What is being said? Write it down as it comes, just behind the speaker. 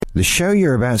The show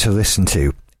you're about to listen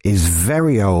to is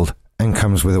very old and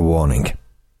comes with a warning.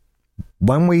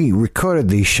 When we recorded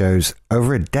these shows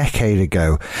over a decade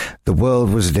ago, the world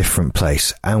was a different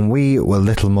place and we were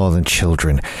little more than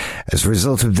children. As a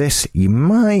result of this, you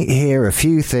might hear a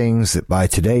few things that by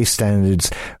today's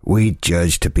standards we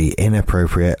judge to be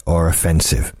inappropriate or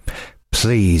offensive.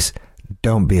 Please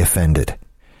don't be offended.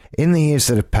 In the years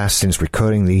that have passed since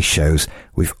recording these shows,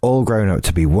 we've all grown up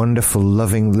to be wonderful,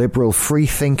 loving, liberal,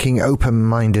 free-thinking,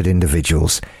 open-minded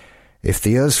individuals. If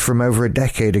the us from over a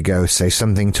decade ago say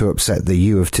something to upset the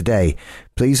you of today,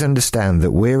 please understand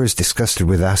that we're as disgusted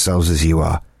with ourselves as you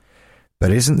are.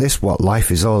 But isn't this what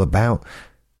life is all about?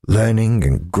 Learning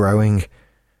and growing.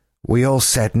 We all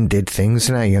said and did things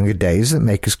in our younger days that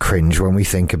make us cringe when we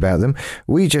think about them.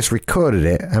 We just recorded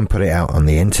it and put it out on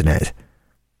the internet.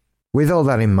 With all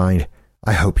that in mind,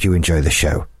 I hope you enjoy the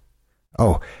show.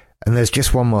 Oh, and there's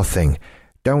just one more thing.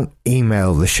 Don't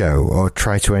email the show or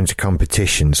try to enter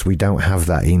competitions. We don't have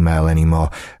that email anymore,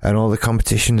 and all the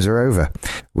competitions are over.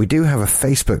 We do have a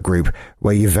Facebook group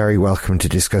where you're very welcome to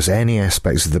discuss any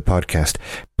aspects of the podcast.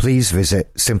 Please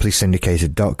visit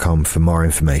simplysyndicated.com for more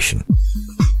information.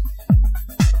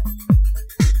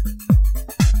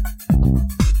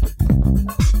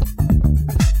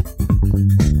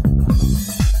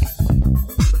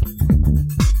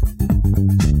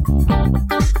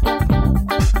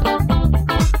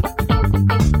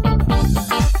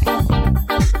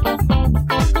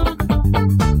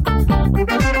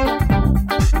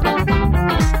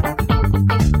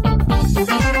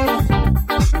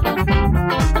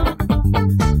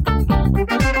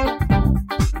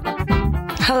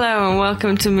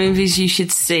 Welcome to Movies You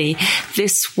Should See.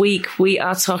 This week we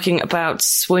are talking about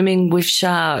Swimming with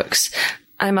Sharks.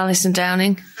 I'm Alison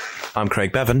Downing. I'm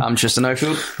Craig Bevan. I'm Tristan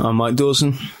Oakfield. I'm Mike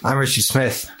Dawson. I'm Richard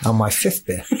Smith. On my fifth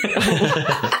beer.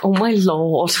 Oh my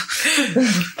lord.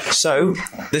 So,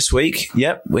 this week, we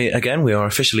are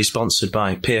officially sponsored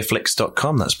by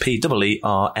peerflix.com. That's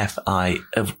P-E-E-R-F-I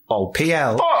of all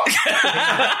PL.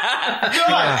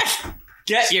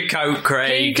 Get your coat,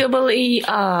 Craig.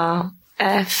 P-E-E-R.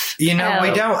 You know,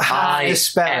 we don't have to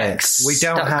spell it. We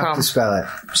don't have to spell it.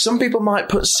 Some people might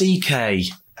put CK.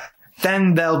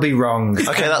 Then they'll be wrong.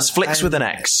 Okay, that's Flix with an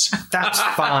X. That's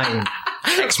fine.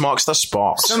 X marks the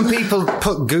spot. Some people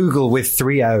put Google with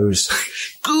 3 O's.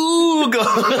 Google!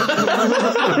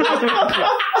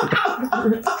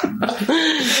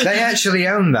 They actually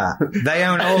own that. They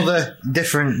own all the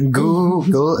different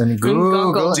Google and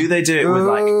Google. Do they do it with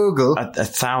like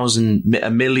a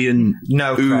million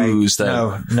O's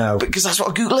then? No. Because that's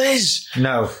what Google is.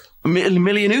 No. A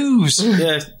million O's.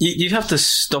 Yeah, you'd have to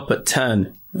stop at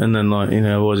 10 and then, like, you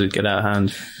know, what does it get out of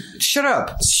hand? Shut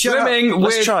up. Swimming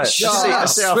with Let's try it. sharks.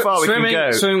 Let's see how far we can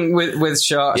go. Swimming with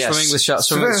sharks. Yes. Swimming with sharks.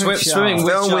 Swimming with Swimming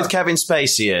with Film sharks. with Kevin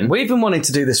Spacey in. We've been wanting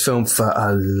to do this film for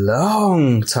a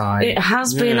long time. It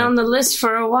has been on the list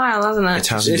for a while, hasn't it? It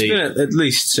has It's indeed. been at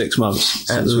least 6 months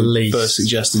since we first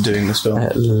suggested doing this film.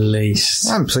 At least.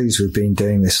 I'm pleased we've been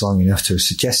doing this long enough to have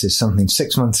suggested something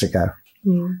 6 months ago.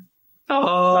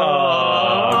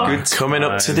 Oh, good Coming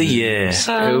up to the year.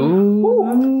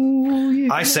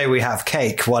 I say we have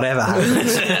cake, whatever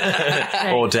happens.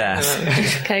 Or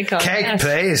death. Cake on. Cake,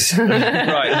 please.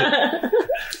 Right.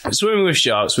 Swimming with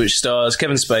Sharks, which stars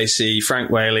Kevin Spacey,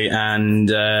 Frank Whaley, and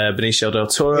Benicio del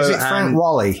Toro. Is it Frank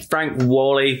Wally? Frank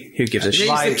Wally. Who gives a shit?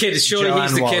 He's the kid. Surely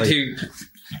he's the kid who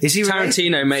Is he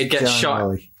Tarantino made get shot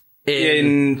Wally?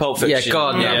 in Pulp Fiction. Yeah,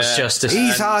 God, that was justice.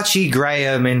 He's Archie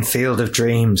Graham in Field of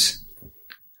Dreams.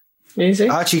 Is he?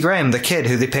 Archie Graham, the kid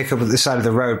who they pick up at the side of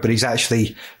the road, but he's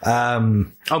actually... Oh,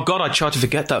 God, I tried to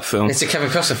forget that film. It's a Kevin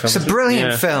Costner film. It's a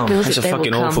brilliant film. It's a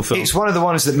fucking awful film. It's one of the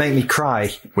ones that make me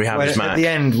cry. We have his Mac. At the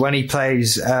end, when he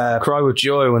plays... Cry with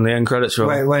joy when the end credits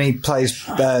roll. when he plays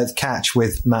Catch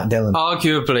with Matt Dillon.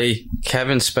 Arguably,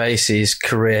 Kevin Spacey's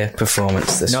career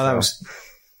performance this film. That was...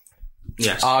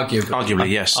 Yes. Arguably,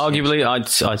 yes. Arguably,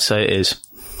 I'd say it is.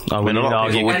 I mean, a lot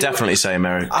of people would definitely say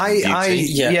American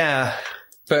Beauty. Yeah.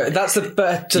 But that's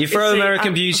the... you throw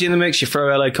American Beauty in the mix, you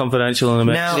throw LA Confidential in the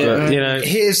mix. Now, but, you know,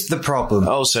 here's the problem.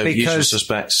 Also, Usual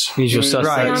Suspects. Usual Suspects.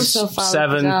 Right. I'm so far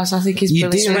 7. I think he's You're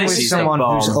brilliant. dealing with Spacey's someone a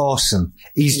bomb. who's awesome.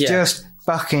 He's just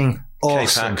fucking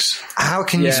awesome. K-Pax. How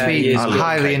can you speak he is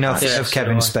highly good. enough Yeah, of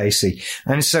Kevin Spacey?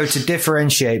 And so to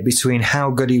differentiate between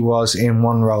how good he was in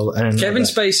one role and another, Kevin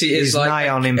Spacey is like nigh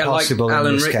on impossible like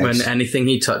Alan in this Rickman. case. Anything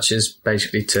he touches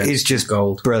basically turns He's just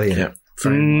gold. brilliant. Yeah.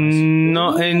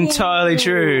 Not entirely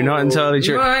true. Not entirely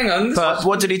true. Well, hang on. But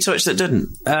what did he touch that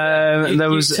didn't?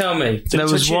 Tell me. There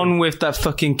was one with that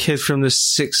fucking kid from The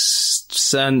Sixth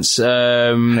Sense.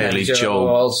 Haley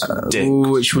Joel Dick,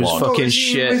 which was fucking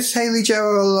shit. With Haley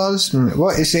Joel Osment.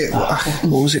 What is it?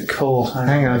 What was it called?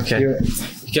 Hang on. Okay.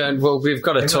 Well, we've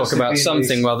got to talk about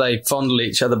something while they fondle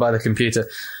each other by the computer.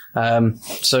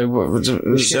 So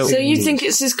you think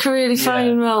it's his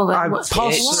career-defining role? Then?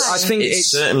 I think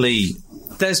it's certainly.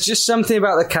 There's just something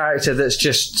about the character that's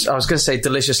just, I was going to say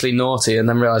deliciously naughty and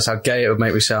then realise how gay it would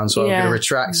make me sound, so I'm going to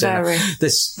retract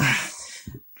it.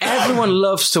 Everyone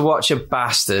loves to watch a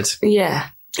bastard. Yeah.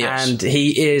 Yes. And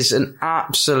he is an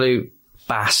absolute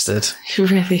bastard. He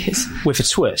really is. With a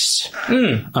twist.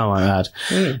 Oh my god.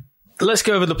 Let's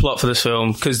go over the plot for this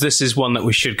film, because this is one that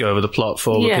we should go over the plot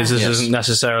for, because this isn't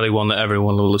necessarily one that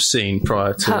everyone will have seen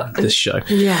prior to this show.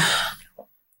 Yeah.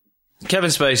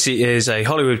 Kevin Spacey is a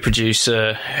Hollywood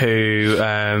producer who,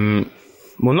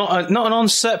 not an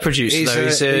on-set producer, though.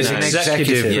 He's an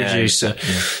executive producer.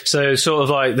 Yeah. So sort of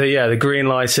like the green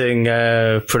lighting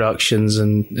productions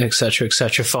and et cetera,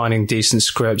 finding decent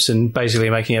scripts and basically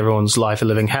making everyone's life a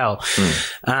living hell.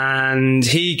 And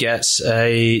he gets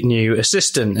a new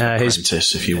assistant.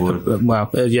 Apprentice, if you would.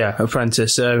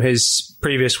 Apprentice. His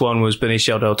previous one was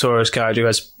Benicio del Toro's character, who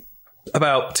has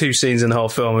about 2 scenes in the whole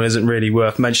film and isn't really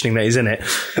worth mentioning that he's in it.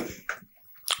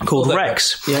 Called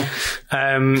Rex. Yeah.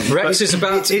 Rex is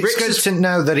about... It's good to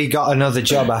know that he got another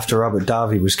job after Robert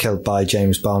Davi was killed by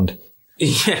James Bond.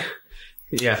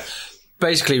 Yeah.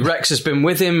 Basically, Rex has been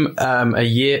with him a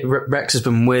year. Rex has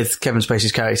been with Kevin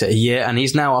Spacey's character a year, and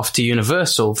he's now off to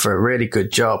Universal for a really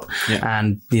good job. Yeah.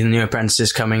 And the new apprentice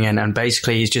is coming in, and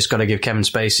basically he's just got to give Kevin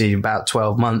Spacey about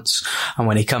 12 months, and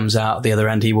when he comes out the other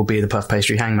end, he will be the puff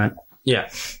pastry hangman.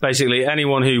 Yeah, basically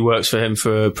anyone who works for him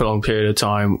for a prolonged period of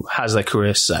time has their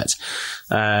career set.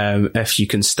 If you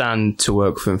can stand to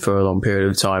work for him for a long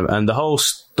period of time, and the whole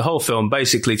film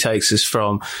basically takes us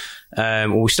from.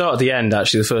 We start at the end.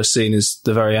 Actually, the first scene is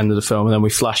the very end of the film, and then we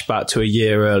flash back to a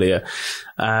year earlier.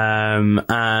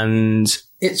 And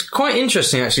it's quite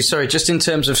interesting, actually. Sorry, just in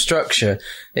terms of structure,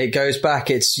 it goes back.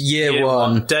 It's year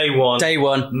one, day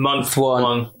one, month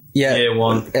one. Yeah, year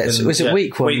one. Was it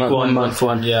week one, month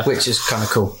one? Yeah, which is kind of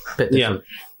cool. Bit different.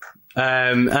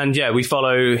 And we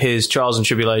follow his trials and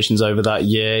tribulations over that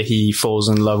year. He falls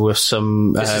in love with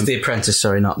some. This is The Apprentice,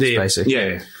 sorry, not Spacey.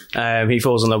 Yeah. He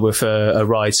falls in love with a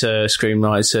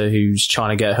screenwriter who's trying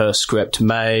to get her script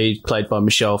made, played by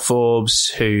Michelle Forbes,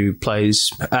 who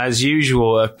plays, as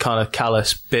usual, a kind of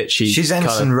callous, bitchy. She's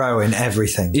Ensign Rowe in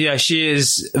everything. Yeah, she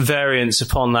is variants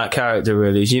upon that character,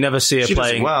 really. You never see her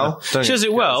playing. She does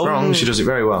it well. She does it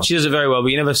very well. She does it very well, but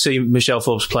you never see Michelle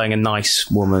Forbes playing a nice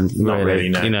woman. Not really,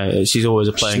 no. You know, she's always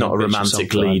playing. She's not a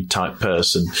romantic lead type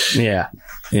person. Yeah.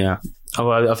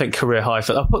 I think career high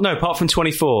for apart from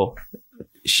 24.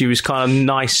 She was kind of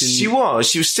nice. She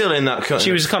was still in that kind of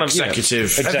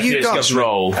executive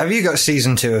role. Have you got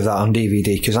season 2 of that on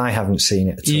DVD? Because I haven't seen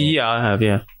it at all. Yeah, I have,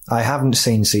 yeah. I haven't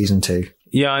seen season 2.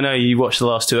 Yeah, I know. You watched the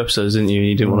last 2 episodes, didn't you?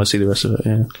 You didn't want to see the rest of it,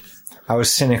 yeah. I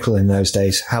was cynical in those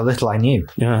days. How little I knew.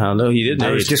 Yeah, how little you didn't.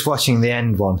 I was just watching the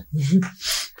end one.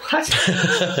 What?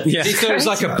 Yeah. He thought it was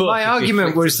like a book. My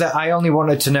argument was that I only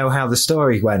wanted to know how the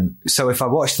story went. So if I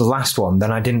watched the last one,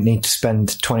 then I didn't need to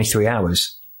spend 23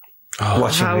 hours.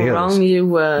 Watching how the others. wrong you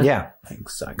were. Yeah.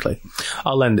 Exactly.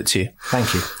 I'll lend it to you.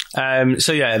 Thank you.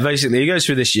 So yeah, basically he goes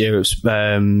through this year.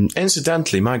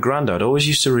 Incidentally, my granddad always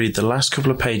used to read the last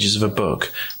couple of pages of a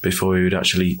book before he would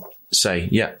actually say,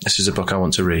 yeah, this is a book I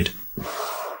want to read.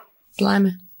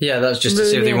 Blimey. Yeah, that's just to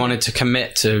see if they wanted to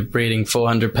commit to reading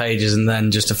 400 pages and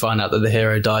then just to find out that the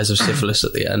hero dies of syphilis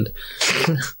at the end.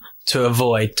 To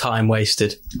avoid time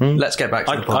wasted. Let's get back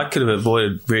to the point. I could have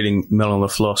avoided reading Mill on the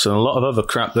Floss and a lot of other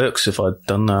crap books if I'd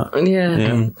done that.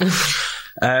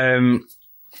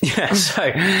 So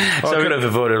I could have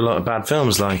avoided a lot of bad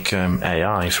films like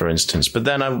AI, for instance, but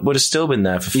then I would have still been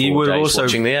there for 4 days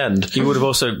watching the end. You would have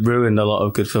also ruined a lot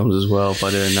of good films as well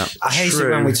by doing that. I hate it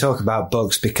when we talk about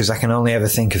books because I can only ever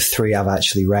think of 3 I've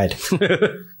actually read.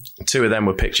 2 of them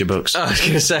were picture books. I was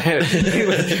going to say,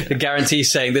 the guarantee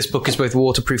saying this book is both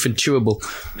waterproof and chewable.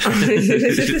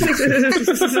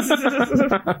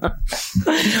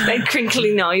 Like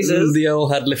crinkly noises. The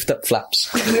old had lift up flaps.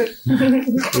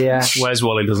 Yeah. Where's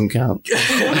Wally doesn't count.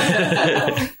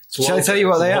 Shall I tell you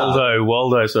what they are?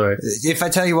 Waldo, sorry. If I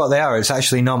tell you what they are, it's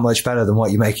actually not much better than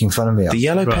what you're making fun of me of. The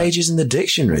yellow pages in the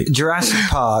dictionary. Jurassic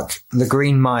Park, The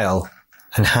Green Mile,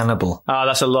 and Hannibal.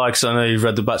 That's a lie, because I know you've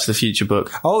read the Back to the Future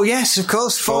book. Oh, yes, of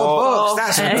course, 4 books.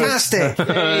 That's fantastic.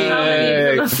 How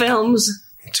many other films?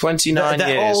 29 They're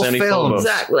years, all only films. 4 books.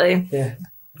 Exactly. Yeah.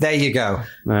 There you go.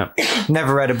 Yeah.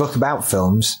 Never read a book about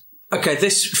films. Okay,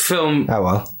 this film Oh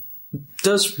well.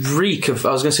 does reeks of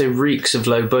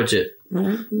low budget.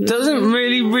 Doesn't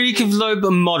really reek of low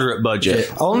but moderate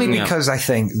budget. Only because I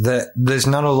think that there's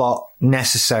not a lot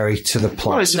necessary to the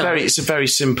plot. Well, it's a very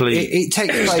simply. It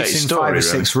takes place in story, 5 or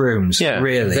 6 rooms,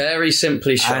 really. Very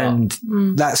simply shot.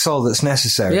 And that's all that's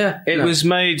necessary. Yeah. It was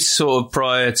made sort of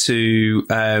prior to,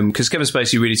 because Kevin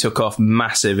Spacey really took off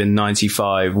massive in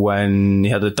 95 when he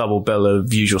had a double bill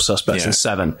of Usual Suspects and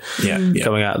 7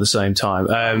 coming out at the same time.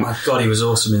 Oh my God, he was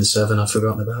awesome in 7. I've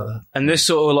forgotten about that. And this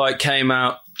sort of like came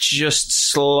out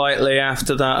just slightly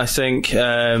after that, I think,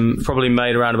 probably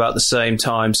made around about the same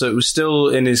time. So it was still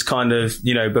in his kind of,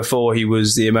 before he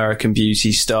was the American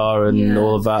Beauty star and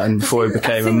all of that, and before he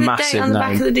became a massive name. The date on the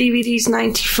back of the DVD is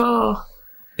 94.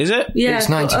 Is it? Yeah, It's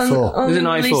 94. Is it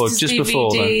 94? Just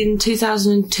before then? in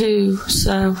 2002,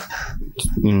 so...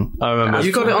 I remember.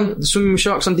 You got it on Swimming with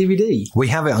Sharks on DVD? We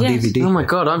have it on Yes. DVD. Oh my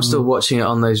God, I'm still watching it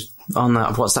on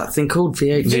that, what's that thing called?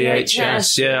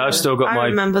 VHS, yeah, I've still got I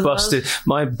remember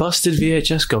my busted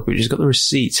VHS copy, which has got the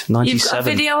receipt, 97. You've got a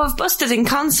video of Busted in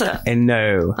concert. And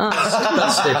no.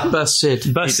 Busted.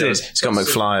 It's got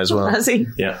McFly as well. Has he?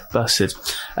 Yeah. Busted.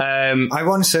 I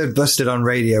once heard Busted on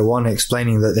Radio 1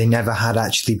 explaining that they never had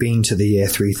actually been to the year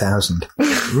 3000.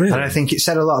 Really? And I think it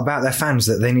said a lot about their fans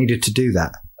that they needed to do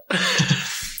that.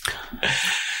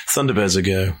 Thunderbirds a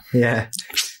go. Yeah.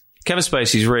 Kevin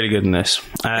Spacey's really good in this.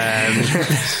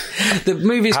 The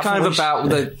movie's kind of about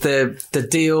the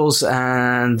deals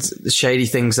and the shady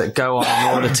things that go on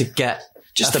in order to get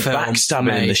Just a the film backstabbing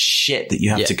made. and the shit that you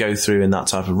have to go through in that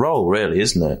type of role, really,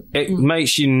 isn't it? It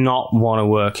makes you not want to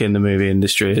work in the movie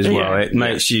industry as well. It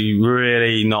makes you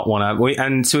really not want to.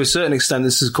 And to a certain extent,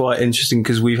 this is quite interesting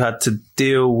because we've had to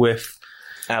deal with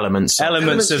elements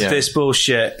of this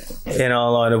bullshit in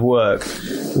our line of work,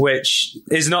 which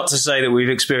is not to say that we've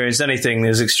experienced anything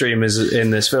as extreme as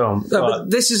in this film. No, but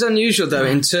this is unusual though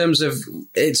in terms of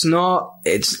it's not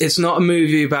a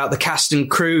movie about the cast and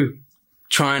crew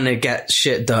trying to get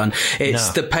shit done. It's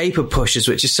the paper pushers,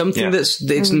 which is something that's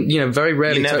very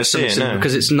rarely touched on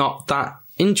because it's not that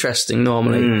interesting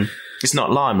normally. It's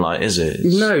not Limelight, is it?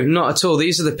 No, not at all.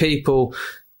 These are the people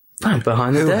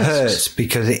behind the Who desk. hurts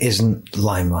because it isn't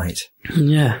Limelight.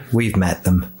 Yeah. We've met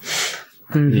them.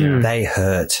 They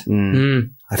hurt.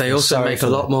 I They feel also sorry make for a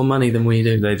lot them. more money than we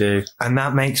do. They do. And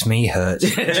that makes me hurt.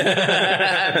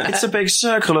 It's a big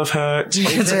circle of hurt.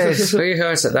 It is. We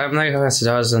hurt at them, they hurt at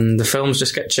us, and the films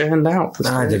just get churned out. That's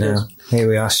I what it don't know. is. Here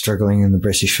we are struggling in the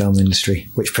British film industry,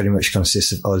 which pretty much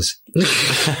consists of us.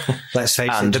 Let's face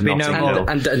it, there'd be no Notting more. Hill.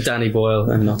 And Danny Boyle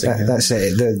and Notting Hill. That's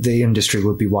it. The industry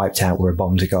would be wiped out were a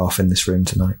bomb to go off in this room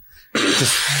tonight.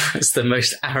 It's the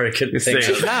most arrogant thing.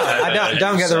 No, I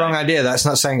don't get the wrong idea. That's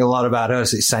not saying a lot about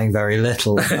us. It's saying very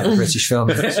little about the British film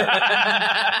industry.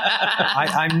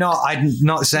 I'm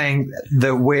not saying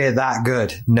that we're that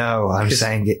good. No, I'm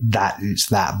saying it's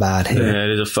that bad here. Yeah,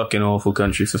 it is a fucking awful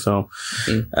country for film.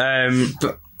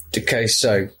 Okay,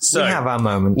 so We have our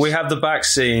moments. We have the back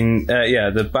scene,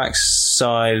 the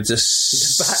backside,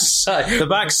 the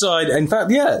backside. In fact,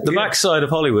 the backside of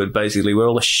Hollywood, basically, where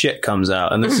all the shit comes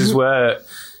out, and this is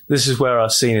where our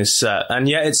scene is set. And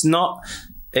yet, it's not.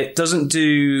 It doesn't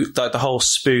do like the whole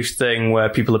spoof thing where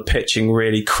people are pitching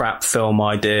really crap film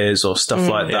ideas or stuff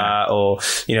like that, or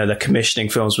they're commissioning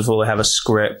films before they have a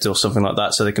script or something like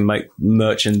that, so they can make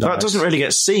merchandise. That doesn't really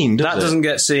get seen, does it? That doesn't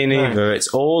get seen either. It's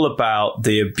all about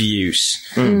the abuse,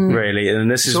 really,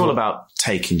 and this is all about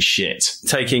taking shit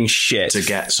to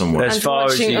get somewhere. As And far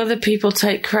as watching other people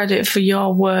take credit for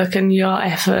your work and your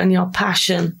effort and your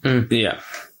passion.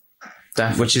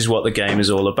 which is what the game is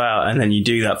all about. And then you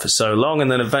do that for so long,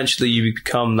 and then eventually you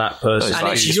become that person. And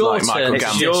it's your turn.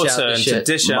 It's your turn to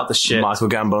dish out the shit. Michael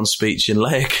Gambon's speech in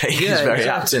Layer Cake is very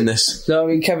apt in this. So, I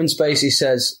mean, Kevin Spacey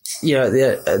says,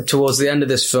 towards the end of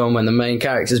this film, when the main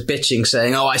character's bitching,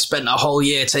 saying, "Oh, I spent a whole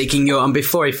year taking your," and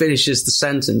before he finishes the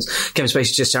sentence, Kevin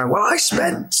Spacey's just saying, "Well, I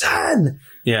spent 10."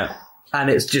 Yeah. And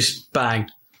it's just bang.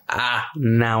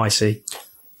 Now I see.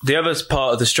 The other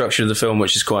part of the structure of the film,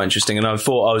 which is quite interesting, and I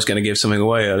thought I was going to give something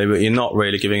away earlier, but you're not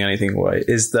really giving anything away,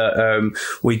 is that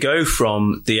we go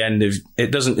from the end of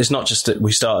it. It's not just that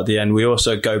we start at the end. We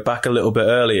also go back a little bit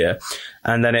earlier,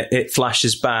 and then it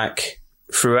flashes back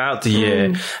throughout the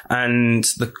year. And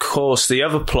the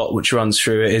other plot which runs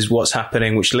through it is what's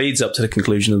happening, which leads up to the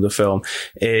conclusion of the film,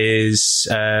 is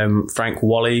Frank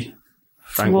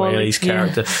Whaley's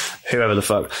character, whoever the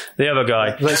fuck, the other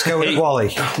guy. Let's go with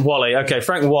Wally. Wally. Okay,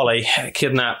 Frank Wally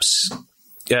kidnaps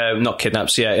not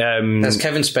kidnaps, Has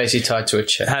Kevin Spacey tied to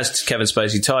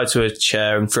a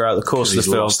chair. And throughout the course of the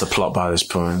film, lost the plot by this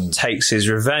point. Takes his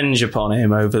revenge upon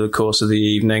him over the course of the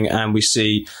evening, and we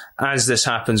see, as this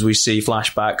happens, we see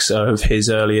flashbacks of his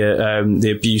earlier,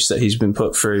 the abuse that he's been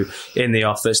put through in the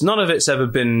office. None of it's ever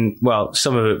been, well,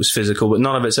 some of it was physical, but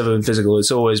none of it's ever been physical.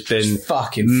 It's always been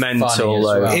fucking mental.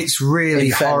 Well. It's really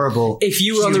horrible. If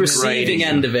you were on the receiving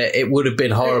end of it, it would have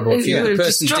been horrible. If you were the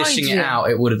person dishing it out,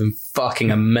 it would have been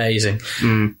fucking amazing.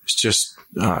 It's just,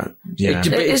 yeah.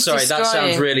 Sorry, that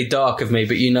sounds really dark of me,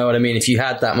 but you know what I mean. If you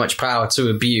had that much power to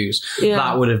abuse,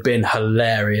 that would have been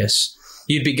hilarious.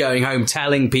 You'd be going home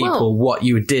telling people what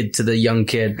you did to the young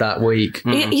kid that week.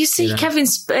 You see Kevin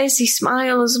Spacey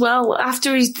smile as well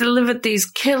after he's delivered these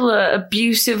killer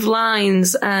abusive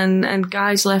lines and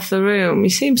guys left the room. You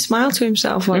see him smile to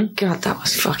himself like, God, that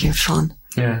was fucking fun.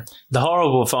 Yeah. The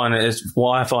horrible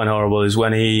what I find horrible is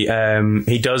when he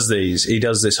does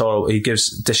this horrible, he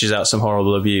dishes out some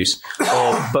horrible abuse.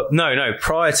 But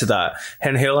prior to that,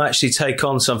 and he'll actually take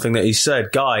on something that he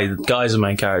said, Guy's the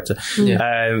main character.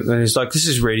 And he's like, this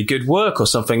is really good work or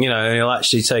something, and he'll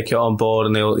actually take it on board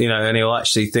and he'll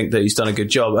actually think that he's done a good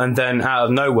job. And then out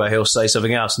of nowhere, he'll say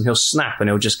something else and he'll snap and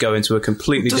he'll just go into a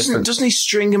completely different. Doesn't he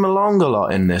string him along a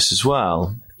lot in this as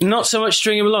well? Not so much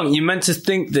stringing him along. You meant to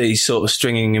think that he's sort of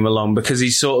stringing him along because he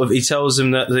tells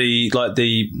him that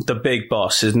the big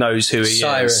boss knows who he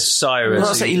is. Cyrus. Well,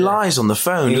 that's like he lies on the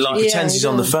phone. He pretends he's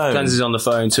on the phone. Pretends he's on the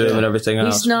phone to him and everything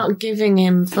else. He's not giving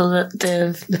him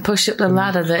the push up the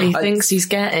ladder that he thinks he's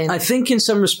getting. I think in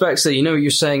some respects that, what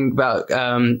you're saying about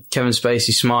Kevin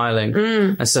Spacey smiling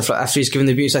and stuff like after he's given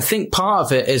the abuse. I think part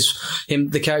of it is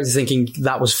the character thinking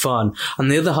that was fun,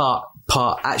 and the other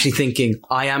part actually thinking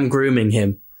I am grooming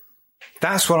him.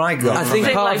 That's what I got. I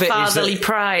think part of it fatherly is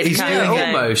pride.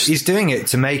 He's doing it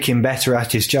to make him better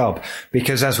at his job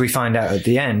because, as we find out at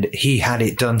the end, he had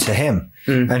it done to him,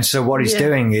 and so what he's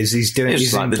doing is he's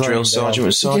like the drill sergeant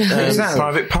with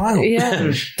Private Pile.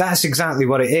 Yeah, that's exactly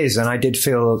what it is, and I did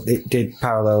feel it did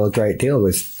parallel a great deal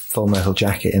with Full Metal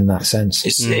Jacket in that sense.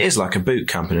 It is like a boot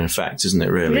camp in effect, isn't it?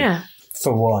 Really? Yeah.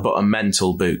 For one, but a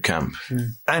mental boot camp,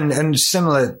 and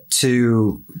similar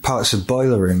to parts of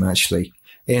Boiler Room actually.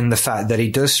 In the fact that he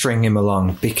does string him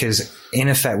along because, in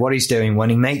effect, what he's doing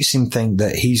when he makes him think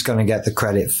that he's going to get the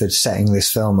credit for setting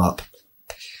this film up,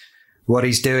 what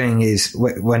he's doing is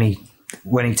when he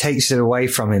takes it away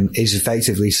from him is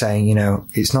effectively saying,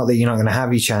 it's not that you're not going to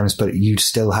have your chance, but you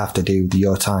still have to do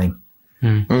your time.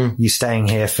 You're staying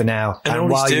here for now, and all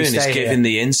while he's doing you is stay giving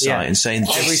the insight and saying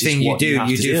everything you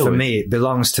do for me. It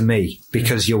belongs to me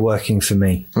because you're working for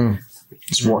me.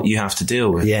 It's what you have to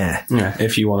deal with. Yeah.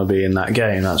 If you want to be in that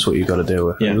game, that's what you've got to deal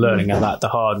with. Yeah. Learning that the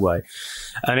hard way.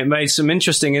 And it made some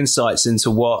interesting insights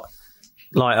into what,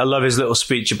 I love his little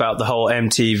speech about the whole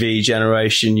MTV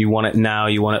generation. You want it now,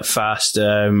 you want it fast.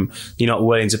 You're not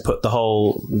willing to put the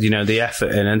whole, the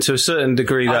effort in. And to a certain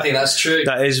degree, I think that's true.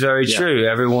 That is very true.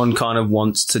 Everyone kind of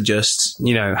wants to just,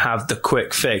 have the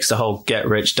quick fix, the whole get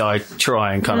rich, die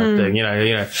trying kind of thing.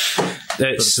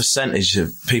 But the percentage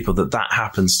of people that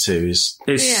happens to is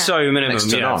so minimum.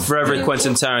 For every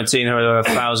Quentin Tarantino, there are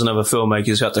 1,000 other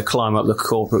filmmakers who have to climb up the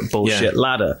corporate bullshit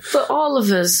ladder. But all of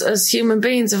us, as human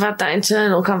beings, have had that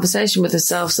internal conversation with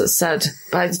ourselves that said,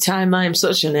 by the time I'm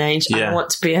such an age, I want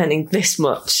to be earning this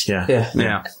much.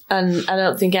 Yeah. And I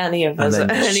don't think any of us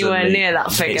are anywhere near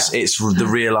that figure. It's the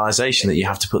realisation that you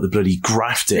have to put the bloody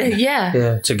graft in.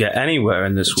 To get anywhere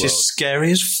in this world. Which is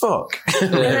scary as fuck.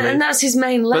 And that's his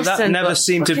main lesson. But that never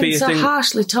seemed to be a thing.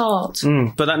 Harshly taught.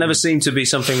 But that never seemed to be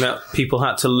something that people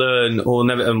had to learn or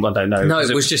never. I don't know. No,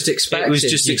 it was just expected. It was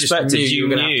just expected. You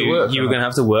knew you were going to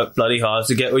have to work bloody hard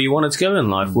to get where you wanted to go in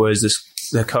life. Whereas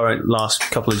the current last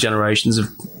couple of generations have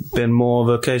been more of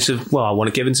a case of, I want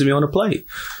it given to me on a plate.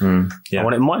 I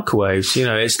want it in microwaves.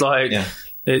 It's like,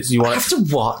 you want I have to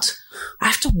what? I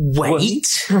have to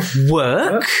wait?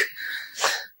 Work?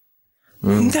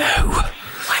 No.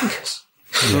 Wankers.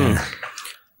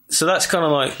 So that's kind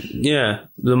of like,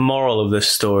 the moral of this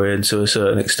story, and to a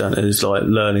certain extent, is like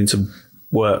learning to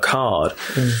work hard.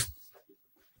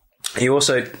 He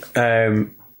also,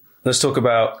 let's talk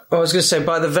about... I was going to say,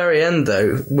 by the very end,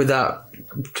 though,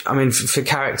 for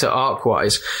character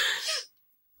arc-wise,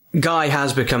 Guy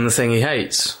has become the thing he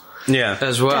hates. Yeah.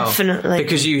 As well. Definitely.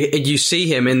 Because you see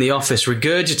him in the office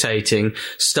regurgitating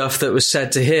stuff that was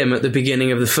said to him at the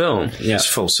beginning of the film. Yeah. It's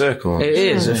full circle. It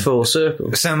is a full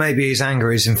circle. So maybe his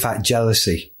anger is in fact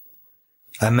jealousy.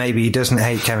 And maybe he doesn't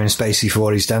hate Kevin Spacey for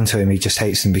what he's done to him. He just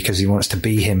hates him because he wants to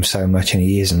be him so much and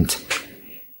he isn't.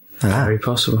 Very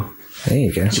possible. There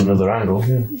you go. That's another angle.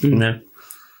 Yeah.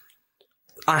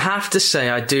 I have to say,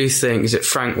 I do think, is it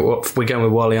Frank, we're going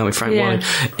with Wally, aren't we? Frank Wally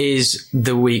is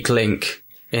the weak link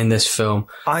in this film.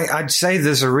 I'd say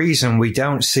there's a reason we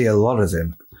don't see a lot of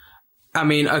him. I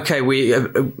mean, okay,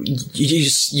 you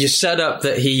set up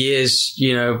that he is,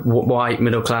 you know, white,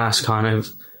 middle class, kind of,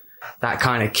 that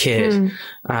kind of kid.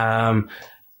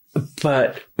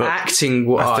 But acting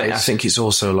wise, I think it's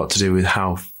also a lot to do with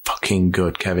how fucking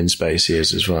good Kevin Spacey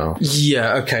is as well.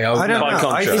 Yeah, okay. I don't know. I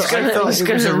thought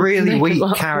it was a really weak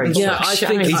character. Yeah, I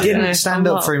think he didn't stand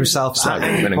up for himself at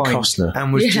any point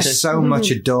and was just so much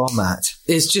a doormat.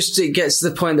 It's just, it gets to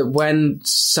the point that when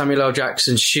Samuel L.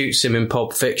 Jackson shoots him in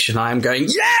Pulp Fiction, I am going,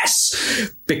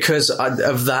 yes! Because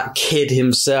of that kid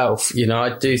himself. You know,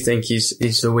 I do think he's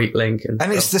the weak link.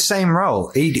 And it's the same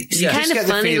role. You just get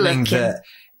the feeling that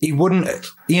he wouldn't,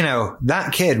 you know,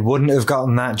 that kid wouldn't have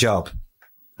gotten that job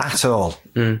at all.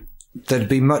 They'd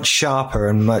be much sharper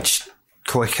and much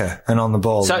quicker and on the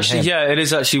ball. It's actually, it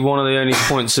is actually one of the only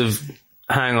points of,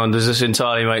 hang on, does this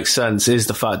entirely make sense, is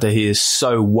the fact that he is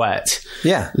so wet.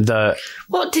 Yeah. That.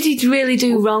 What did he really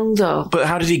do wrong, though? But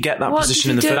how did he get that position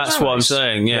in the first? That's what I'm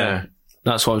saying, yeah.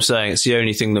 That's what I'm saying. It's the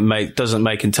only thing that doesn't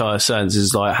make entire sense,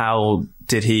 is like, how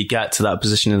did he get to that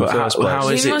position in the first place? How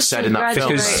is it said in that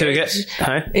film?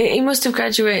 He must have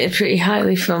graduated pretty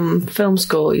highly from film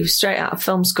school. He was straight out of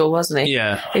film school, wasn't he?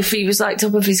 Yeah. If he was like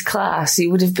top of his class, he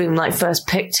would have been like first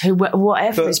picked,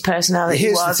 whatever his personality was.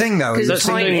 Here's the thing, though. He was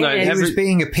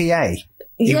being a PA.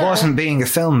 He wasn't being a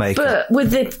filmmaker. But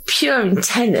with the pure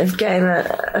intent of getting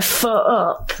a foot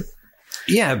up.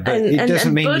 Yeah, but it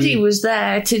doesn't mean... Buddy was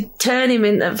there to turn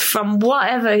him from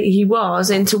whatever he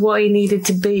was into what he needed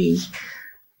to be.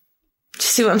 Do you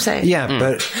see what I'm saying? Yeah,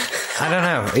 but I don't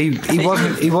know.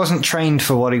 He wasn't trained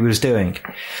for what he was doing.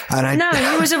 And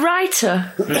he was a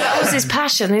writer. That was his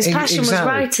passion. His passion was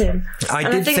writing.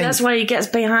 I think that's why he gets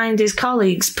behind his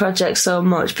colleagues' projects so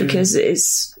much, because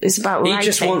it's about writing. He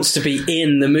just wants to be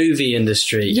in the movie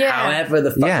industry, however the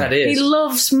fuck that is. He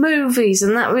loves movies,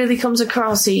 and that really comes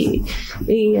across. He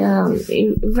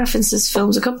references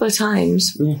films a couple of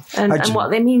times and what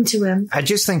they mean to him. I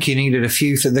just think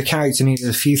the character needed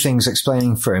a few things explaining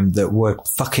for him that were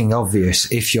fucking obvious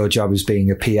if your job is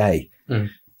being a PA.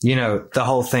 You know, the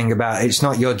whole thing about it's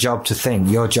not your job to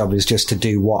think, your job is just to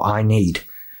do what I need.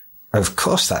 Of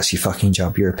course that's your fucking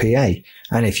job, you're a PA.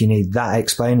 And if you need that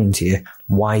explaining to you,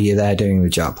 why you're there doing the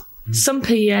job. Some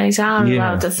PAs are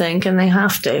allowed to think, and they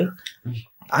have to.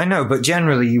 I know, but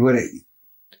generally you would...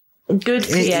 Good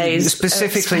PAs...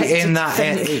 Specifically in that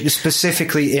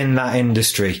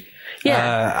industry.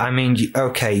 Yeah. I mean,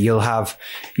 okay,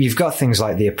 you've got things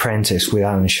like The Apprentice with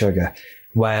Alan Sugar,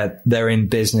 where they're in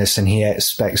business and he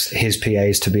expects his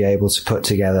PAs to be able to put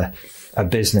together a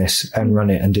business and run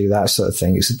it and do that sort of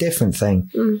thing. It's a different thing.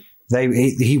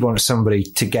 He wants somebody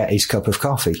to get his cup of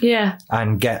coffee. Yeah.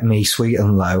 And get me sweet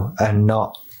and low and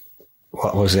not,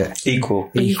 what was it? Equal.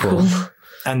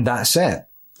 And that's it.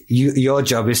 Your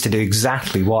job is to do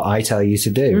exactly what I tell you to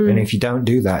do. And if you don't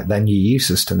do that, then you're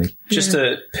useless to me. Just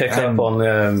to pick up on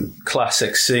the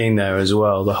classic scene there as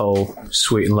well, the whole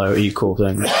sweet and low equal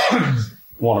thing.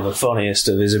 One of the funniest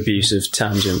of his abusive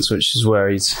tangents, which is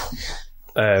where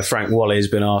Frank Wally has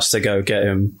been asked to go get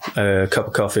him a cup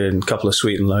of coffee and a couple of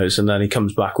sweet and lows, and then he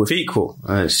comes back with equal.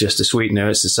 It's just a sweetener.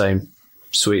 It's the same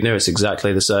sweetener. It's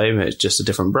exactly the same. It's just a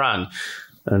different brand.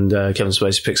 And Kevin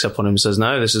Spacey picks up on him and says,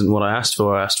 no, this isn't what I asked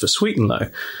for. I asked for sweet and low.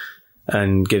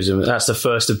 And gives him... That's the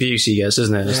first abuse he gets,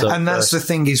 isn't it? And that's the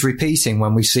thing he's repeating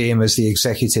when we see him as the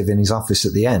executive in his office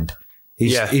at the end.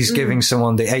 He's giving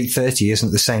someone the 8:30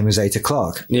 isn't the same as 8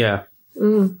 o'clock. Yeah.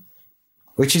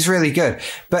 Which is really good.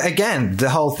 But again, the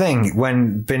whole thing,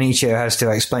 when Benicio has to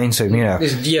explain to him, you know...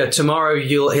 Yeah, tomorrow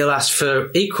he'll ask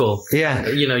for equal. Yeah.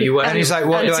 You know, you won't... And he's like,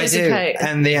 what do I do?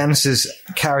 And the answers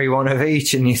carry one of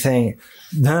each, and you think,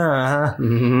 yeah,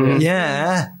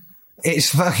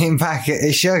 it's fucking packet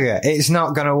of sugar. It's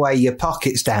not going to weigh your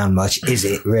pockets down much, is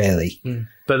it, really?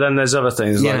 But then there's other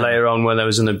things, like later on when there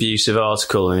was an abusive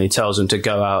article and he tells him to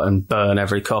go out and burn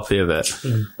every copy of it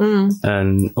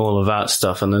and all of that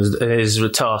stuff. And his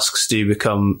tasks do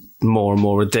become more and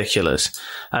more ridiculous,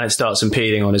 and it starts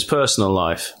impeding on his personal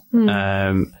life.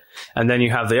 And then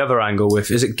you have the other angle with,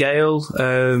 is it Gail?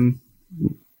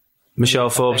 Michelle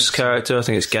Forbes' character, I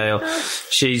think it's Gail.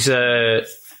 She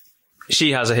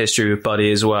has a history with Buddy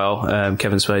as well,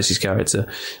 Kevin Spacey's character.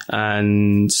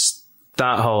 And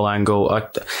that whole angle, I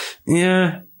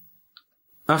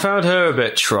found her a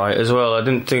bit trite as well. I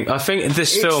think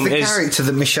this film is... It's the character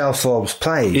that Michelle Forbes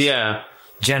plays. Yeah.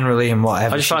 generally in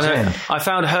whatever she's in. I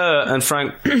found her and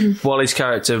Frank Wally's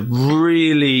character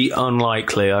really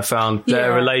unlikely. I found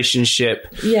their relationship.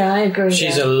 Yeah, I agree.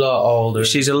 She's a lot older.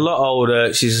 She's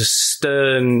a She's a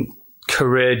stern,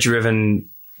 career-driven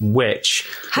witch.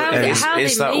 How they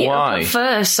meet up at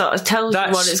first sort of tells you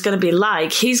what it's going to be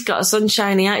like. He's got a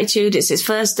sunshiny attitude. It's his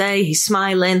first day. He's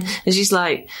smiling. And she's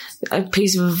like, a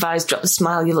piece of advice, drop the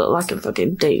smile, you look like a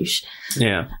fucking douche.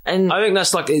 Yeah. And I think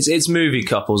that's like, it's movie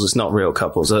couples. It's not real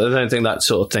couples. I don't think that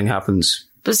sort of thing happens.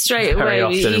 But straight away,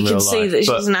 you can see that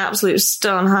she's an absolute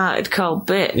stone-hearted cold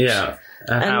bitch. Yeah.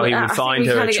 And how he would find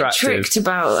her attractive. Get tricked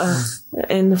about her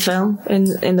in the film,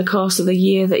 in the course of the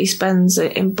year that he spends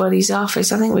in Buddy's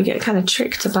office. I think we get kind of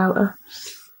tricked about her.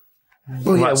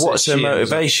 Well, yeah, what's her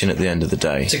motivation at the end of the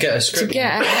day? To get a script.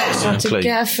 To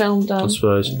get a film done. I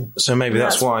suppose. So maybe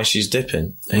that's why she's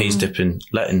dipping. He's dipping,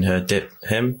 letting her dip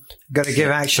him. Got to give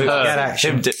action to get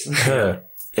action. Him dip her.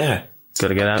 Yeah. Got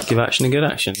to give action and get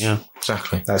action, yeah.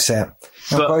 Exactly. That's it.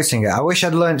 I'm quoting it. I wish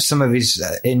I'd learnt some of his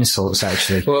insults,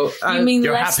 actually. Well, you mean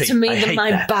less to me than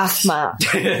my bath mat?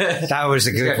 That was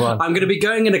a good one. I'm going to be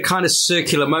going in a kind of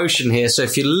circular motion here, so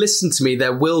if you listen to me,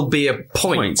 there will be a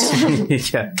point.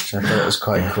 Yeah. I thought it was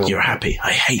quite cool. You're happy.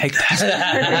 I hate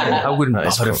that. I wouldn't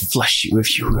bother to flush you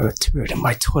if you were a turd in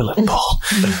my toilet bowl.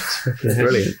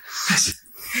 Brilliant.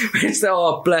 It's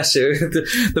bless her.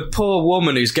 The poor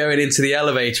woman who's going into the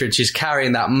elevator and she's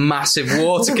carrying that massive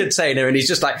water container and he's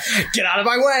just like, get out of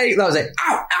my way. And I was like,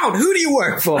 out, who do you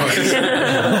work for?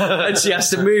 And she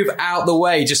has to move out the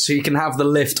way just so he can have the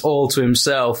lift all to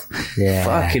himself. Yeah.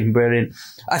 Fucking brilliant.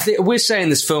 I think we're saying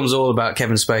this film's all about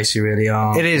Kevin Spacey, really,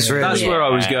 aren't it? Is really. That's where I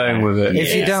was going with it.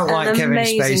 If you don't like Kevin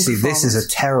Spacey, this is a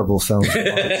terrible film.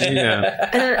 Yeah.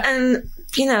 And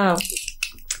you know,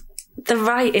 the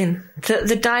writing,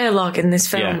 the dialogue in this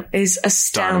film is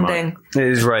astounding. It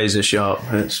is razor sharp.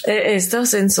 It is.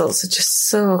 Those insults are just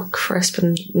so crisp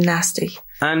and nasty.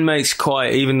 And makes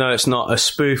quite, even though it's not a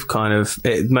spoof kind of,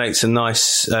 it makes a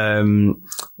nice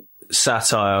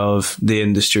satire of the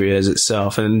industry as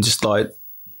itself. And just like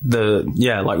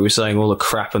like we were saying, all the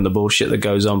crap and the bullshit that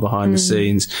goes on behind the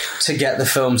scenes. To get the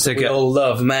films that we all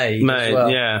love made as well.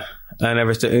 Yeah. And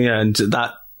everything, and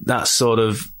that sort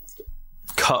of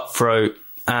cutthroat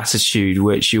attitude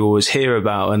which you always hear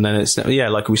about, and then it's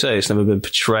like we say, it's never been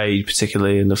portrayed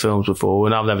particularly in the films before,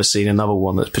 and I've never seen another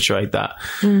one that's portrayed that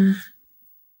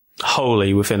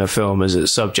wholly within a film as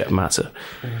its subject matter.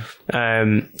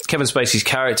 Kevin Spacey's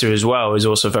character as well is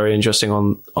also very interesting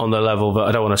on the level that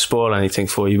I don't want to spoil anything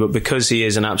for you, but because he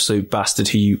is an absolute bastard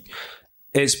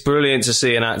it's brilliant to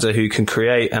see an actor who can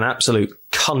create an absolute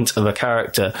cunt of a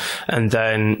character and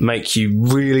then make you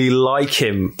really like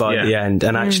him by the end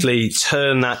and actually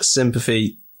turn that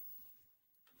sympathy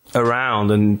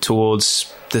around and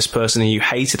towards this person who you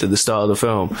hated at the start of the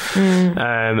film.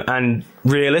 And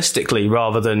realistically,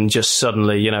 rather than just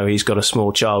suddenly, he's got a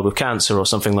small child with cancer or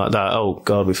something like that. Oh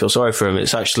God, we feel sorry for him.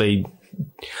 It's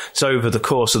over the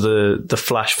course of the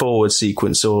flash forward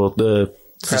sequence or the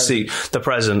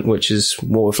present, which is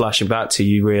what we're flashing back to,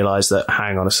 you realise that,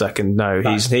 hang on a second, no,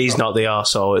 he's not the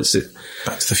arsehole, it's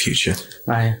Back to the Future.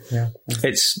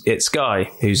 It's Guy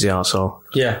who's the arsehole.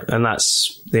 Yeah. And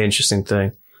that's the interesting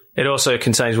thing. It also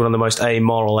contains one of the most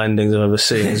amoral endings I've ever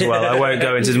seen as well. I won't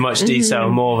go into much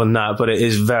detail more than that, but it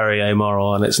is very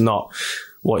amoral and it's not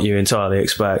what you entirely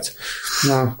expect.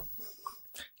 No.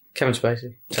 Kevin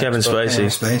Spacey.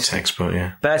 Textbook,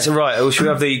 yeah. Better, right. Should we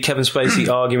have the Kevin Spacey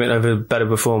argument over better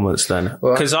performance then?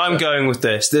 Because I'm going with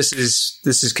this. This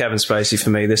is Kevin Spacey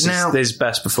for me. This is his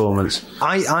best performance.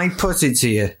 I put it to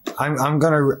you. I'm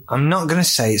not gonna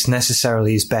say it's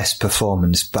necessarily his best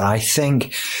performance, but I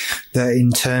think that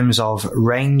in terms of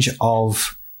range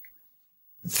of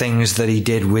things that he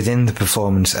did within the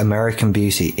performance, American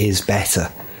Beauty is better.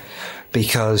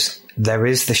 Because there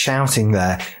is the shouting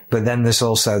there, but then there's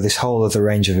also this whole other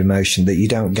range of emotion that you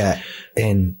don't get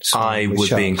in. I would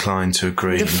be inclined to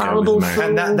agree.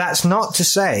 And that's not to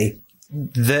say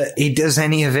that he does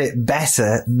any of it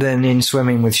better than in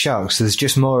Swimming with Sharks. There's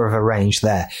just more of a range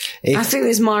there. I think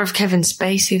there's more of Kevin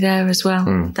Spacey there as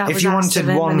well. If you wanted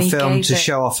one film to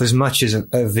show off as much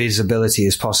of his ability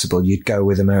as possible, you'd go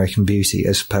with American Beauty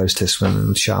as opposed to Swimming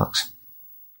with Sharks.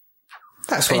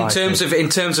 That's what in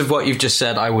terms of what you've just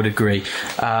said, I would agree.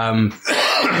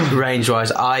 Range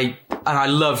wise, I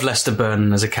love Lester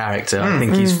Burnham as a character. I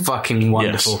think he's fucking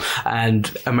wonderful. Yes.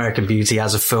 And American Beauty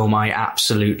as a film, I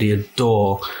absolutely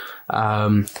adore.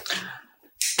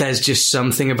 There's just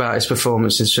something about his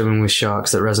performance in Swimming with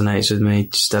Sharks that resonates with me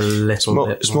just a little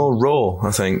bit. It's more raw,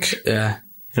 I think. Yeah.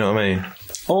 You know what I mean?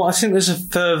 Oh, I think there's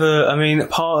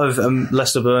part of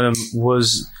Lester Burnham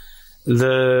was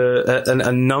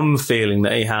a numb feeling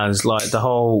that he has, like the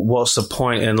whole "what's the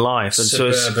point in life?"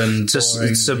 and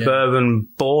suburban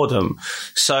boredom.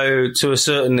 So to a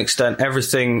certain extent,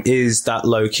 everything is that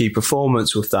low key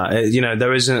performance with that.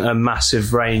 There isn't a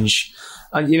massive range.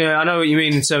 I know what you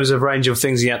mean in terms of range of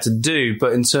things he had to do,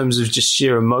 but in terms of just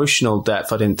sheer emotional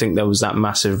depth, I didn't think there was that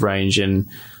massive range in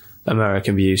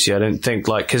American Beauty. I don't think,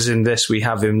 because in this we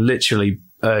have him literally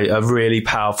a really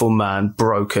powerful man,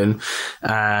 broken,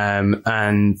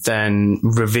 and then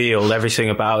revealed.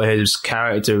 Everything about his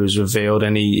character is revealed,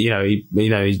 and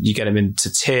you get him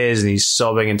into tears, and he's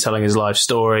sobbing and telling his life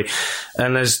story.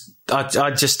 And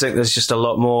I just think there's just a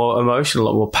lot more emotion, a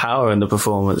lot more power in the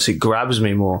performance. It grabs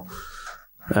me more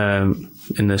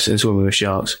in Swimming with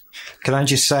Sharks. Can I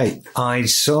just say, I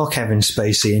saw Kevin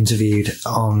Spacey interviewed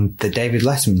on the David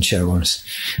Letterman show once,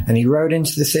 and he rode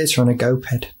into the theatre on a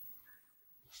go-ped.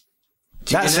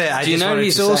 That's it. Do you know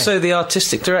he's also the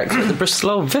artistic director at the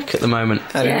Bristol Old Vic at the moment?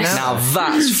 I don't know. Now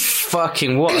that's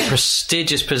fucking what a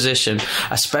prestigious position,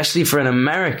 especially for an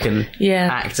American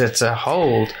actor to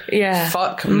hold. Yeah.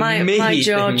 Fuck my me. My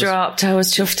jaw dropped. I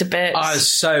was chuffed to bits. I was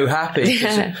so happy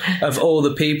of all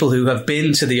the people who have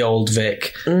been to the Old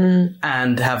Vic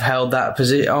and have held that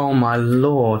position. Oh my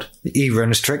Lord. He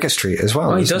runs Trigger Street as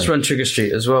well. Oh, he does run Trigger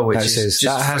Street as well, which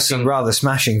that has some rather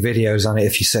smashing videos on it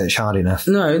if you search hard enough.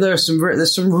 No, there's some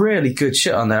really good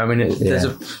shit on there. I mean, there's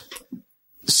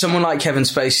someone like Kevin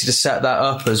Spacey to set that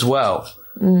up as well.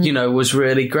 Was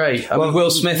really great. I mean,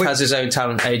 Will Smith has his own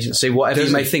talent agency. Whatever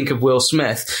you may think of Will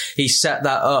Smith, he set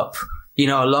that up,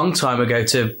 a long time ago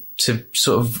to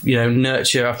sort of,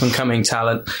 nurture up and coming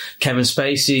talent. Kevin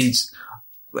Spacey's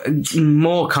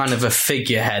more kind of a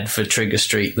figurehead for Trigger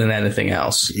Street than anything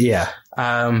else. Yeah.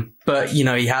 But,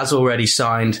 he has already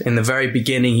signed. In the very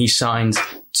beginning, he signed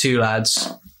two lads.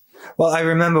 Well, I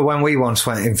remember when we once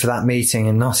went in for that meeting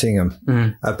in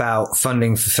Nottingham about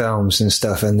funding for films and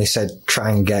stuff, and they said,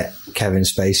 try and get Kevin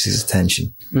Spacey's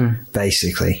attention,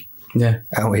 basically. Yeah.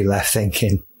 And we left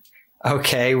thinking,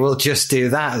 okay, we'll just do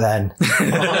that then.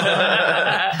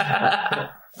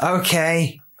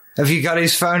 Okay. Have you got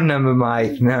his phone number,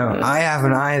 Mike? No, I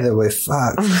haven't either. We're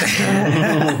fucked.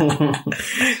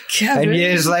 And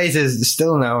years later,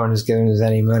 still no one has given us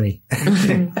any money.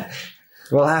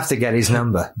 We'll have to get his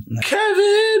number.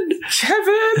 Kevin,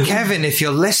 if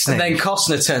you're listening. And then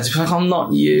Costner turns, like, I'm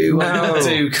not you. No.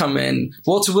 Do come in.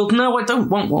 Waterworld, no, I don't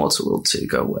want Waterworld 2.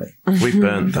 Go away. We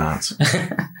burnt that.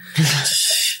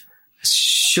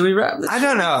 Should we wrap this? I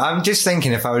don't know. I'm just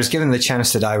thinking if I was given the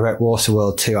chance to direct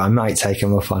Waterworld 2, I might take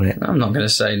him up on it. I'm not going to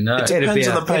say no. It depends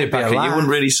on the pay packet. You wouldn't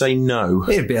really say no.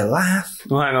 It'd be a laugh.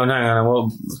 Well, hang on.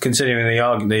 Well, continuing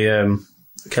the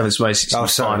Kevin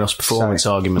Spacey's finals performance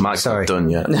argument. Mike's not done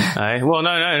yet. Well,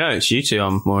 no. It's you two.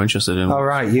 I'm more interested in. All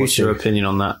right, what's your opinion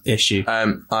on that issue?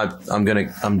 I'm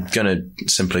gonna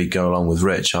simply go along with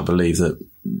Rich. I believe that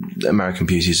American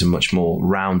Beauty is a much more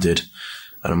rounded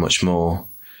and a much more,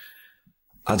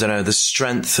 I don't know, the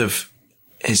strength of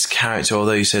his character,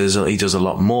 although you say he does a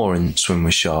lot more in Swim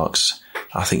with Sharks,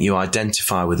 I think you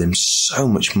identify with him so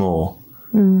much more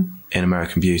in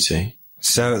American Beauty.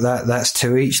 So that's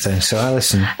two each then. So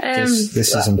Alison,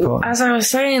 this is important. As I was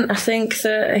saying, I think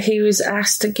that he was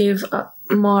asked to give up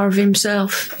more of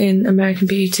himself in American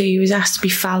Beauty. He was asked to be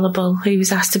fallible. He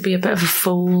was asked to be a bit of a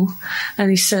fool.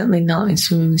 And he's certainly not in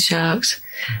Swimming with Sharks.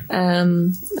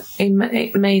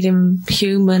 It made him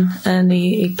human, and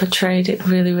he portrayed it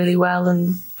really, really well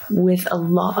and with a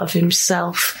lot of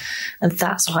himself. And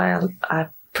that's why I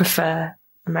prefer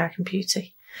American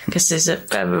Beauty. Because there's a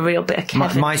real bit of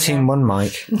Kevin. My team won,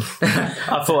 Mike.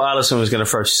 I thought Alison was going to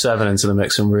throw 7 into the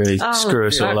mix and really screw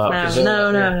us all up.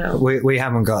 No. We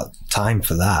haven't got time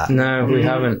for that. No, we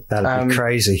haven't. That'd be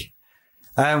crazy.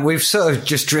 We've sort of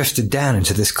just drifted down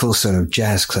into this cool sort of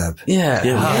jazz club. Yeah.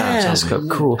 Jazz club,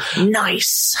 cool.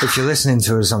 Nice. If you're listening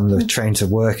to us on the train to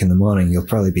work in the morning, you'll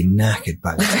probably be knackered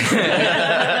by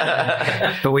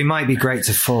then. But we might be great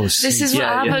to fall asleep. This is what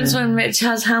happens when Rich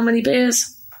has how many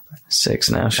beers?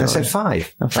 6 now, I said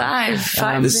 5.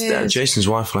 5 beers. Jason's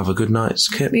wife will have a good night's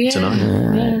kip tonight.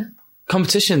 Yeah.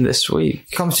 Competition this week,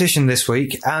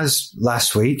 as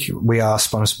last week, we are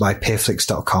sponsored by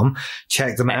peerflix.com.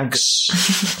 Check them out.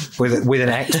 with an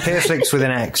X. Peerflix with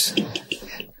an X.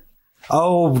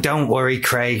 Oh, don't worry,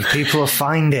 Craig. People will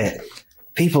find it.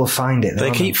 People find it.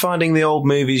 They keep finding the old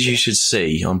movies you should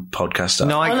see on podcast.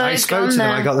 No, I spoke to them.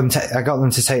 I got them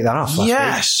to take that off.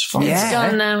 Yes, it's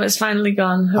gone now. It's finally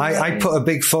gone. I put a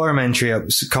big forum entry up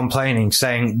complaining,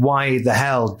 saying, "Why the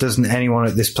hell doesn't anyone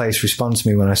at this place respond to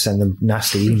me when I send them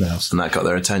nasty emails?" And that got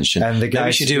their attention. And the guy, maybe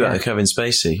you should do that to Kevin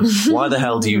Spacey. Why the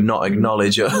hell do you not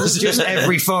acknowledge us? Just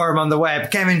every forum on the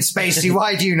web. Kevin Spacey,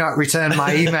 why do you not return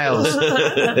my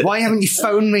emails? Why haven't you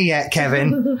phoned me yet,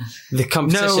 Kevin? The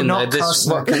competition. No, not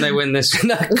what can they win this?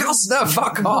 No, Costner,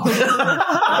 fuck off.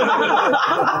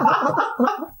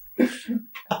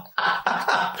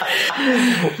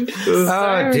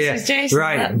 Oh dear.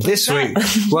 Right, this week.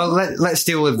 Well, let's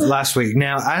deal with last week.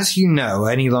 Now, as you know,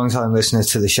 any long-time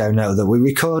listeners to the show know that we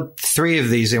record 3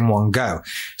 of these in one go.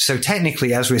 So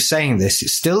technically, as we're saying this,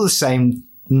 it's still the same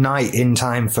night in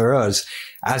time for us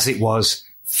as it was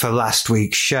for last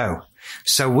week's show.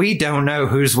 So we don't know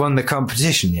who's won the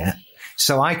competition yet.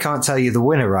 So I can't tell you the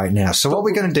winner right now. So what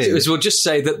we're going to do is we'll just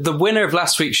say that the winner of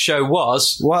last week's show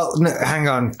was... Well, no, hang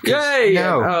on. Yay!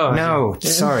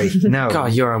 Sorry, no.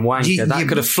 God, you're a wanker. That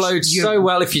could have flowed so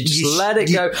well if you just let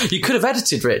it go. You could have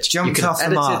edited, Rich. Jumped off the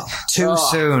mark too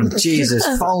soon. Jesus,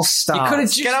 false start. You could have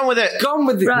just get on with it. Gone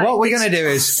with it. Right, what we're going to do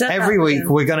is every week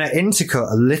we're going to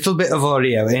intercut a little bit of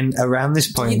audio in around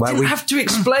this point where we have to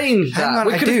explain that. Hang on,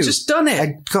 we could have just done it.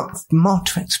 I got more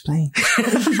to explain.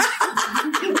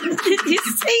 Did you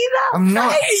see that? I'm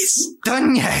not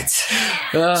done yet.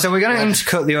 So we're going to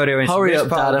intercut the audio into Hurry this up,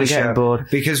 part Dad, of the I'm getting show bored.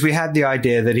 because we had the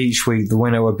idea that each week the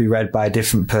winner would be read by a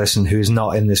different person who is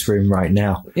not in this room right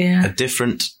now. Yeah. A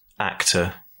different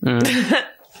actor.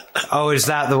 Oh, is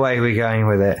that the way we're going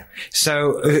with it?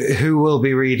 So who will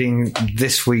be reading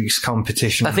this week's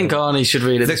competition? I think Arnie should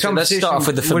read it. Let's start off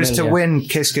with the familiar. Was to win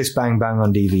Kiss Kiss Bang Bang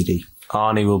on DVD.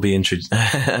 Arnie will be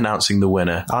announcing the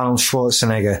winner. Arnold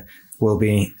Schwarzenegger will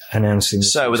be announcing.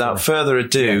 So without further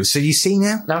ado... Yeah. So you see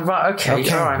now? No, right, okay.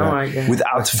 All right. Yeah.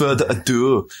 Without further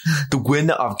ado, the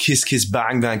winner of Kiss Kiss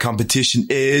Bang Bang competition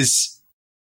is...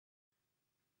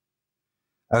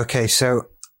 Okay, so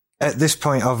at this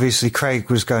point, obviously, Craig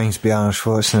was going to be Arnold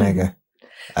Schwarzenegger,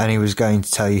 and he was going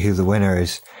to tell you who the winner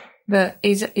is. But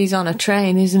he's on a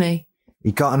train, isn't he?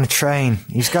 He got on a train.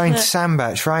 He's going to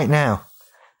Sandbach right now.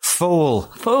 Fool.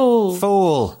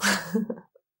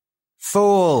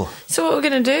 So what we're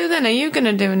going to do then? Are you going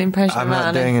to do an impression of Arnie? I'm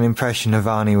not doing an impression of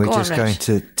Arnie. We're just going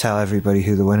to tell everybody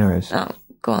who the winner is. Oh,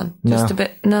 go on. No. Just a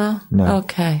bit. No? No.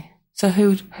 Okay. So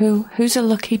who's a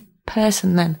lucky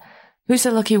person then? Who's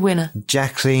the lucky winner?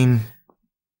 Jacqueline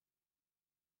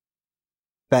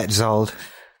Betzold.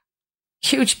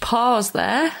 Huge pause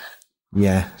there.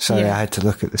 Yeah, sorry, I had to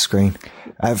look at the screen.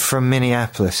 From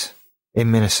Minneapolis,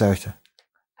 in Minnesota.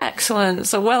 Excellent.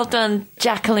 So well done,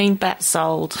 Jacqueline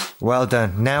Betzold. Well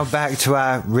done. Now back to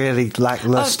our really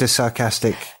lackluster,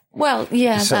 sarcastic. Well,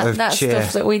 yeah, that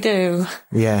stuff that we do.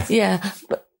 Yeah. Yeah.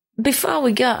 But before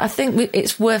we go, I think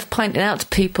it's worth pointing out to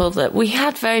people that we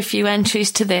had very few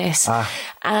entries to this.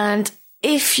 And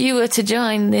if you were to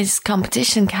join this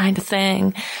competition kind of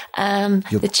thing,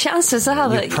 the chances are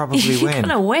that you're going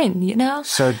to win, you know?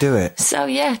 So do it. So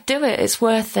yeah, do it. It's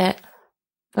worth it.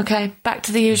 Okay, back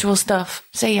to the usual stuff.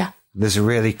 See ya. There's a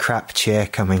really crap cheer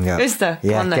coming up. Is there?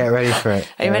 Yeah, get ready for it.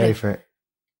 Are you ready for it?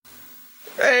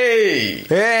 Hey!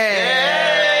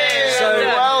 So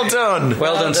well done.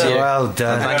 Well done to you. Well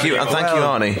done. Thank you,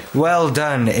 Arnie. Well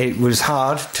done. It was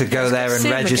hard to go there and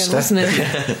register. Again, wasn't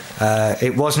it?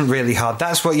 It wasn't really hard.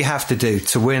 That's what you have to do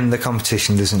to win the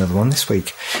competition. There's another one this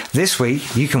week. This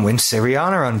week, you can win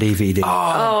Syriana on DVD.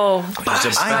 I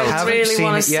really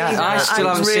want to see that. I still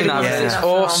haven't seen that. Yeah. It's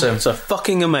awesome. It's a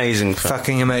fucking amazing film.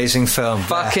 Fucking amazing film.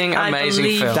 Fucking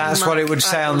amazing film. That's what it would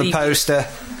say on the poster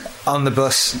on the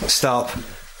bus stop.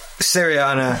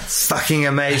 Syriana, fucking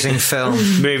amazing film.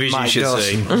 Movies you should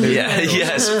see.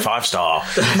 Yes, 5 star.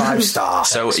 5 star.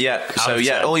 So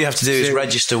all you have to do is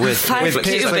register with 5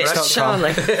 cubits,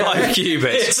 Charlie. 5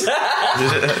 cubits.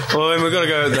 Well, then we're going to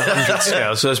go with the 100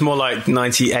 scale, so it's more like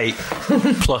 98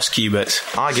 plus cubits.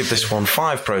 I give this one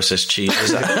 5 processed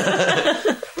cheeses.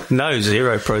 No,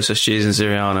 0 processed cheese in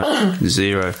Syriana.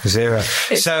 0.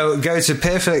 So go to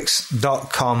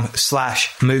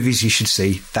perflix.com/movies you should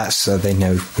see. That's so they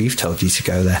know we've told you to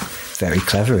go there. Very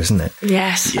clever, isn't it?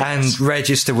 Yes. And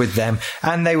register with them,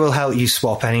 and they will help you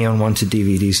swap any unwanted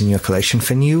DVDs in your collection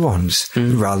for new ones.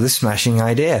 Rather smashing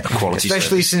idea.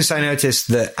 Especially since I noticed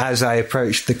that as I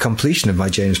approached the completion of my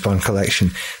James Bond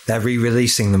collection, they're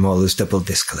re-releasing them all as double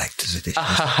disc collector's editions.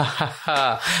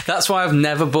 That's why I've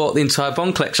never bought the entire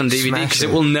Bond collection. on DVD because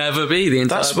it will never be the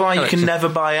entire That's why collection. you can never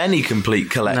buy any complete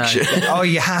collection. No. Oh,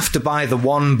 you have to buy the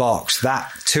one box, that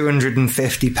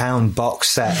 £250 box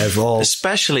set of all.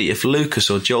 Especially if Lucas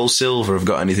or Joel Silver have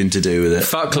got anything to do with it.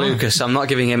 Fuck Lucas, I'm not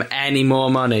giving him any more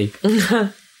money.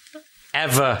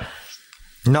 Ever.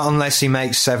 Not unless he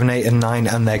makes 7, 8 and 9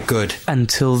 and they're good.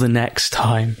 Until the next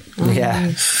time.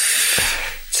 Yeah.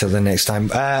 Till the next time.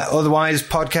 Otherwise,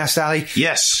 Podcast Alley.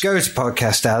 Yes. Go to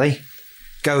Podcast Alley.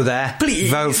 Go there.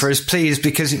 Please. Vote for us, please,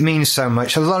 because it means so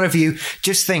much. A lot of you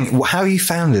just think, how you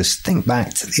found us. Think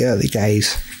back to the early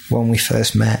days when we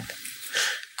first met.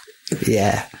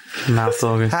 Yeah. Mouth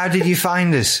organ. How did you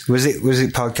find us? Was it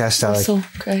Podcast Alley? So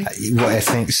great. What I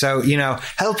think. So,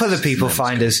 help other people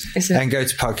find us and go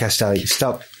to Podcast Alley.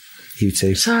 Stop. You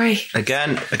two. Sorry.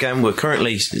 Again, we're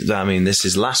currently, this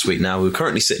is last week now, we're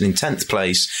currently sitting in 10th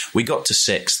place. We got to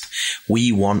 6th.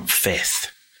 We want 5th.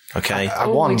 Okay? I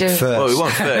want first. Well, we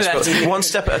want first, but one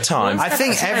step at a time. I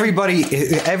think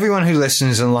everyone who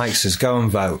listens and likes us, go and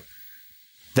vote.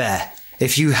 There.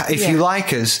 If you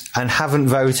like us and haven't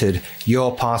voted,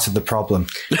 you're part of the problem.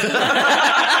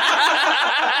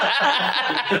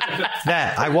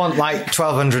 There. I want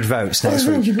 1,200 votes next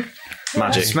week.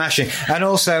 Magic. Smashing. And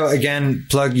also, again,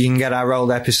 plug, you can get our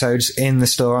old episodes in the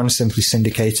store on Simply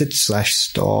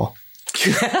Syndicated/store.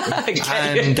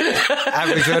 And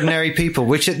Average Ordinary People,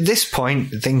 which at this point,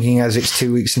 thinking as it's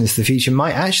 2 weeks into the future,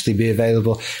 might actually be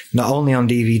available not only on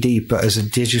DVD, but as a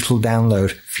digital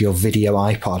download for your video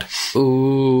iPod.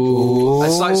 Ooh. I'd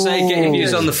like to say, get your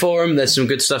views on the forum. There's some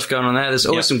good stuff going on there. There's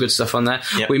always some good stuff on there.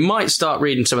 Yep. We might start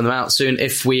reading some of them out soon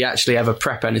if we actually ever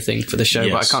prep anything for the show,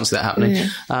 but I can't see that happening.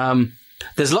 Yeah.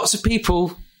 There's lots of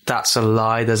people. That's a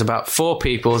lie. There's about 4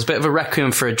 people. There's a bit of a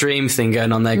Requiem for a Dream thing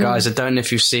going on there, guys. I don't know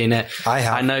if you've seen it. I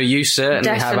have. I know you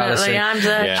certainly have, Alison. I'm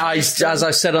there. Yeah. As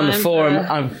I said on the forum,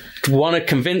 I want to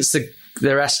convince the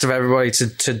rest of everybody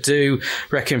to do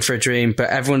Requiem for a Dream, but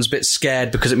everyone's a bit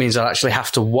scared because it means I'll actually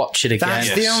have to watch it again.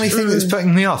 That's the only thing that's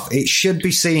putting me off. It should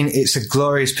be seen. It's a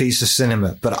glorious piece of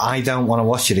cinema, but I don't want to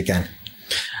watch it again.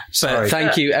 But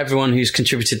thank you, everyone who's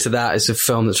contributed to that. It's a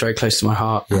film that's very close to my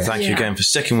heart. Yeah. Thank you again for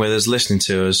sticking with us, listening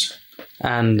to us.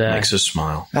 And makes us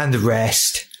smile. And the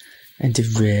rest.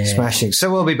 Smashing. So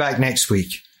we'll be back next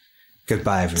week.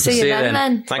 Goodbye, everyone. See you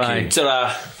then. Thank you.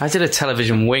 Ta-da. I did a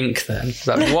television wink then.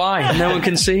 Like, why? No one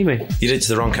can see me. You did it to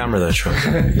the wrong camera there, Troy.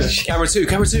 Camera 2.